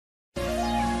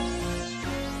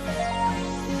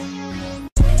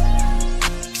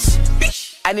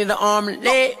I need an arm and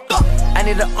leg. I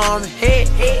need an arm and head.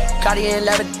 Cardi and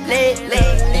leg.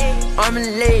 Arm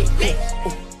and leg.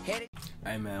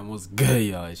 Hey man, what's good,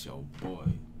 y'all? It's your boy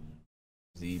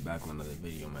Z back with another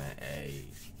video, man. Hey,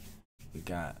 we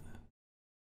got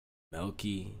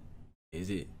MEKHI. Is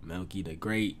it MEKHI the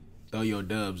Great? Throw your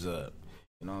dubs up.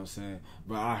 You know what I'm saying?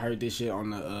 Bro, I heard this shit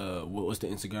on the what's the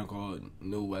Instagram called?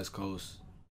 New West Coast.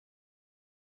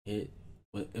 It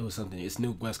was something. It's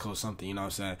New West Coast something. You know what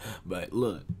I'm saying? But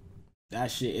look,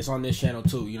 that shit. It's on this channel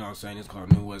too. You know what I'm saying? It's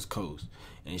called New West Coast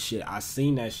and shit. I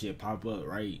seen that shit pop up,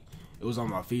 right? It was on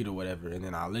my feed or whatever, and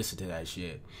then I listened to that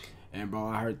shit. And bro,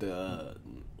 I heard the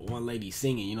one lady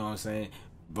singing. You know what I'm saying?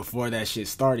 Before that shit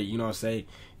started. You know what I'm saying?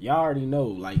 Y'all already know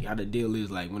like how the deal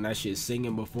is. Like when that shit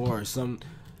singing before or some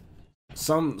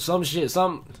shit,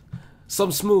 some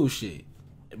smooth shit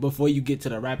before you get to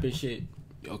the rapping shit.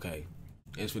 Okay,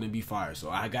 it's gonna be fire.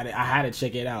 So I had to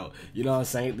check it out. You know what I'm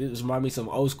saying? This remind me of some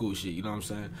old school shit. You know what I'm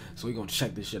saying? So we gonna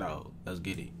check this shit out. Let's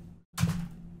get it.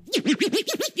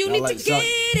 You need like to get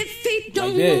it if he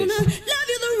don't like wanna love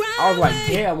you the right I was like, way.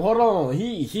 damn, hold on.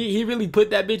 He really put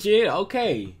that bitch in.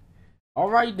 Okay, all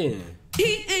right then.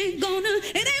 He ain't gonna.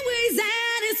 It ain't where he's at.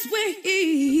 It's where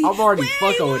he. I'm already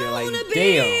fucking with it. Like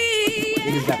damn,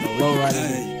 niggas got the low right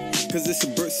in. Cause it's a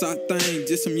Brookside thing,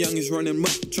 just some youngins running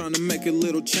up, trying to make a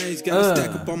little change. Gotta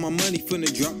stack up all my money, finna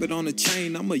drop it on the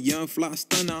chain. I'm a young fly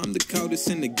stunner, I'm the coldest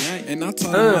in the game. And I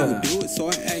told him I would do it, so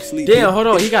I actually did. Hold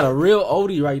on, he got a real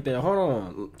oldie right there. Hold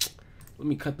on. Let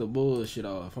me cut the bullshit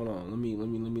off. Hold on. Let me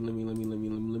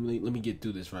get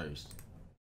through this first.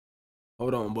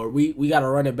 Hold on, but we gotta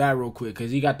run it back real quick,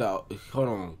 cause he got the hold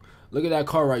on. Look at that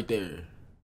car right there.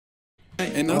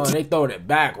 And they throwing it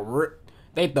back.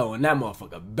 They throwing that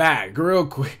motherfucker back real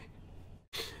quick.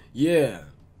 Yeah.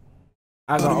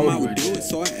 I would do it,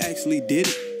 so I actually did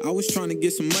it. I was trying to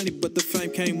get some money, but the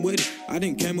fame came with it. I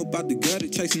didn't came about the gutter,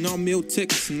 chasing all meal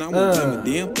tickets, and I won't claim a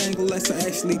damn thing unless I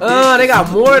actually did it. They got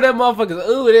more of them motherfuckers.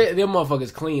 Ooh, them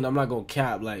motherfuckers clean. I'm not gonna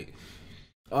cap, like,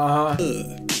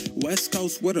 West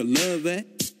Coast, where the love at?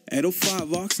 805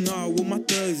 Oxnard, where my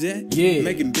thugs at? Yeah.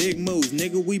 Making big moves,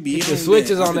 nigga, we be on the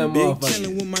switches that. on that motherfucker.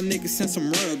 Chillin' with my niggas since some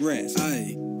rugrats.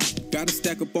 Ayy, gotta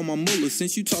stack up on my moolah.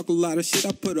 Since you talk a lot of shit,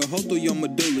 I put a hole through your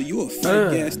medulla. You a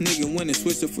fake ass nigga when it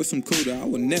switch up for some cooter. I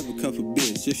would never cuff a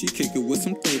bitch if she kick it with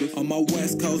some tooters. On my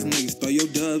West Coast niggas, throw your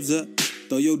dubs up.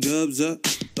 Throw your dubs up.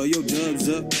 Throw your dubs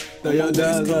up. Throw your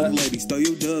dubs up. Ladies, throw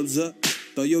your dubs up.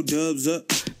 Throw your dubs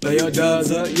up. Throw your dubs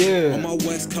up, yeah. On my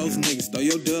West Coast niggas, throw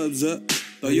your dubs up.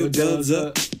 Throw your dubs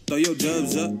up. Throw your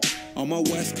dubs up. On my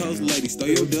West Coast ladies, throw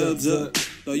your dubs up.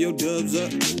 Throw your dubs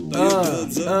up. Throw your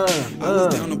dubs up. I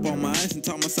was down up on my ass and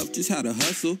taught myself just how to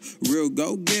hustle. Real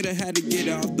go getter, had to get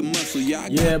off the muscle.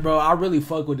 Yeah, bro, I really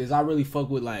fuck with this. I really fuck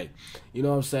with, like, you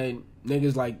know what I'm saying?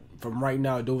 Niggas like from right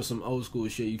now doing some old school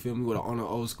shit. You feel me? On an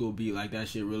old school beat, like that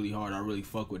shit really hard. I really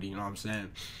fuck with it. You know what I'm saying?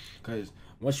 Cause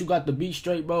once you got the beat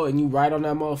straight, bro, and you ride on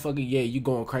that motherfucker, yeah, you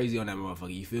going crazy on that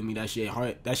motherfucker. You feel me? That shit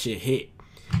hard. That shit hit.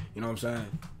 You know what I'm saying?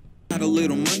 Had a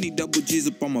little money, double G's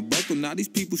up on my buckle. Now these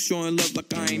people showing love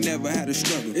like I ain't never had a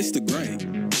struggle. It's the great.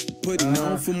 Putting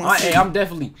on for my hey, I'm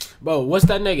definitely, bro, what's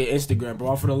that nigga Instagram, bro?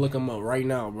 I'm finna look him up right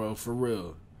now, bro. For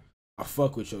real. I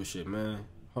fuck with your shit, man.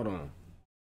 Hold on.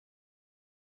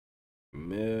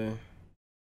 Man.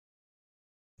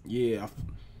 Yeah.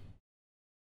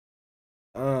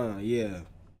 Yeah.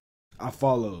 I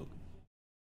followed.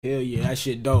 Hell yeah, that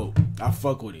shit dope. I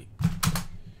fuck with it.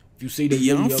 You see the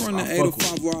I'm from the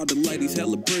 805 where all the ladies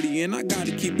hella pretty, and I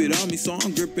gotta keep it on me, so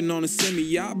I'm gripping on a semi.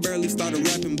 Yeah, I barely started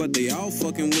rapping, but they all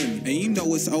fucking with me. And you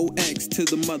know it's OX to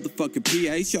the motherfucking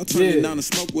PH. Y'all turning down the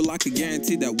smoke, well I can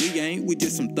guarantee that we ain't. We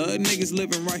just some thug niggas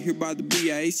living right here by the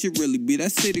BA. Should really be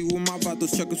that city where my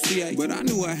vatos chuck up CA. But I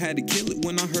knew I had to kill it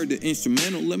when I heard the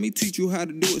instrumental. Let me teach you how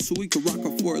to do it so we can rock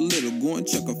her for a little. Go and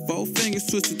chuck a 4 fingers,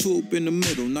 twist it to up in the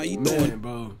middle. Now you know it,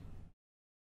 bro.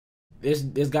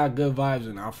 This got good vibes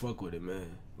and I fuck with it, man.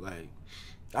 Like,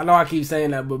 I know I keep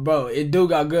saying that, but bro, it do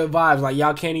got good vibes. Like,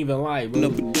 y'all can't even lie, bro.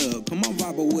 Come on,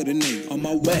 vibe with a nigga on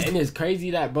my way. But and it's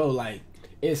crazy that, bro, like,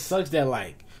 it sucks that,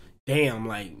 like, damn,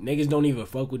 like, niggas don't even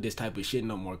fuck with this type of shit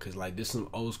no more. Cause like, this some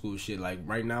old school shit. Like,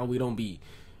 right now we don't be,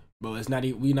 bro. It's not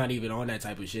we not even on that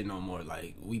type of shit no more.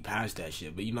 Like, we past that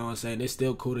shit. But you know what I'm saying? It's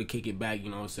still cool to kick it back.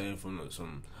 You know what I'm saying? From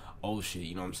some old shit.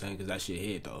 You know what I'm saying? Cause that shit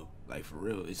hit though. Like, for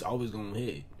real, it's always gonna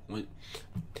hit.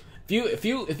 If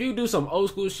you do some old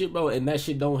school shit, bro, and that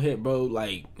shit don't hit, bro,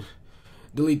 like,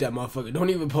 delete that motherfucker. Don't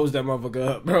even post that motherfucker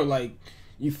up, bro. Like,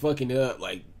 you fucking it up.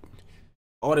 Like,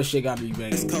 all the shit gotta be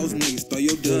banging. West Coast niggas, throw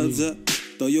your dubs up.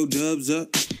 Throw your dubs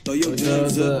up. Throw your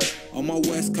dubs up. All my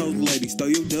West Coast ladies, throw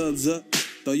your dubs up.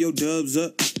 Throw your dubs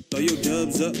up. Throw your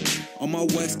dubs up. All my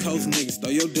West Coast niggas, throw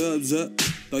your dubs up.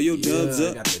 Throw your dubs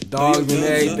up. Got the dogs and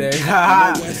everything.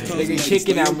 Nigga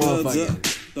kicking that motherfucker.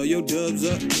 Throw your dubs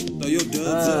up. Throw your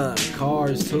dubs up.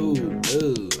 Cars too.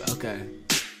 Ooh, okay.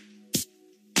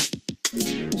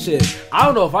 Shit, I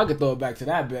don't know if I could throw it back to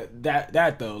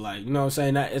that though. Like, you know what I'm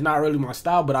saying? That it's not really my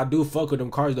style, but I do fuck with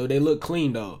them cars though. They look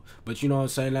clean though. But you know what I'm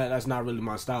saying? That's not really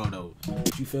my style though.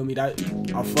 You feel me? That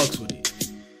I fucks with it.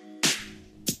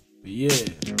 But yeah,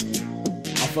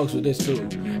 I fucks with this too.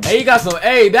 Hey, you got some.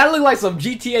 Hey, that look like some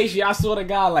GTA shit. I swear to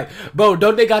God, like, bro,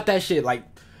 don't they got that shit? Like,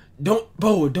 don't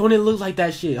it look like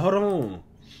that shit? Hold on.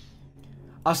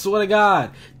 I swear to God,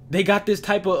 they got this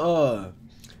type of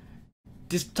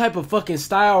fucking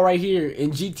style right here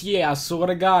in GTA. I swear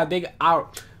to God,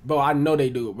 bro, I know they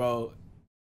do, bro.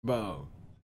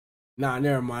 Nah,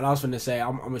 never mind. I was finna say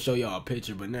I'm gonna show y'all a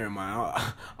picture, but never mind.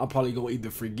 I'm probably gonna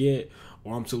either forget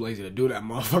or I'm too lazy to do that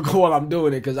motherfucker while I'm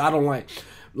doing it, cause I don't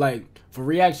like for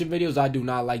reaction videos. I do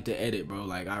not like to edit, bro.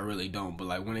 Like, I really don't. But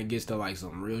like when it gets to like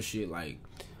some real shit, like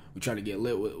we trying to get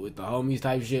lit with the homies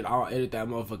type shit, I'll edit that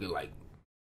motherfucker like.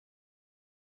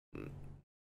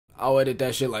 I'll edit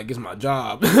that shit like it's my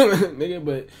job, nigga.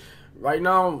 But right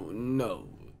now, no.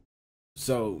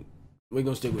 So we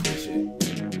gonna stick with this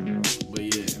shit. But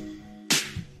yeah.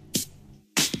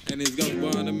 And it's gonna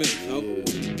go in the mix. Oh. Yeah.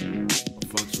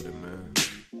 Fucks with it, man.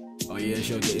 Oh yeah,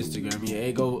 show the Instagram. Yeah,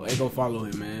 hey, go follow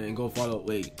him, man. And go follow.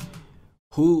 Wait,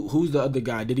 who's the other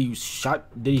guy? Did he shoot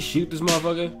this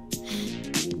motherfucker?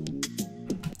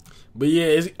 But yeah,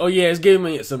 it's giving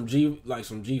me some G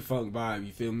Funk vibe.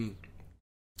 You feel me?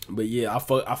 But yeah, I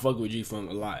fuck with G Funk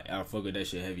a lot. I fuck with that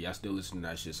shit heavy. I still listen to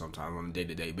that shit sometimes on a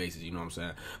day-to-day basis. You know what I'm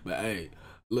saying? But hey,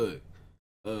 look,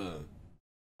 I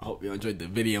hope you enjoyed the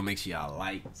video. Make sure y'all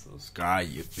like, subscribe.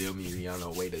 You feel me? We on the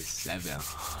way to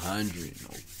 700. No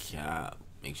cap.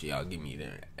 Make sure y'all get me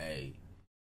there. Hey,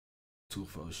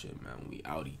 2-4 shit, man. We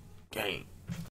outie gang.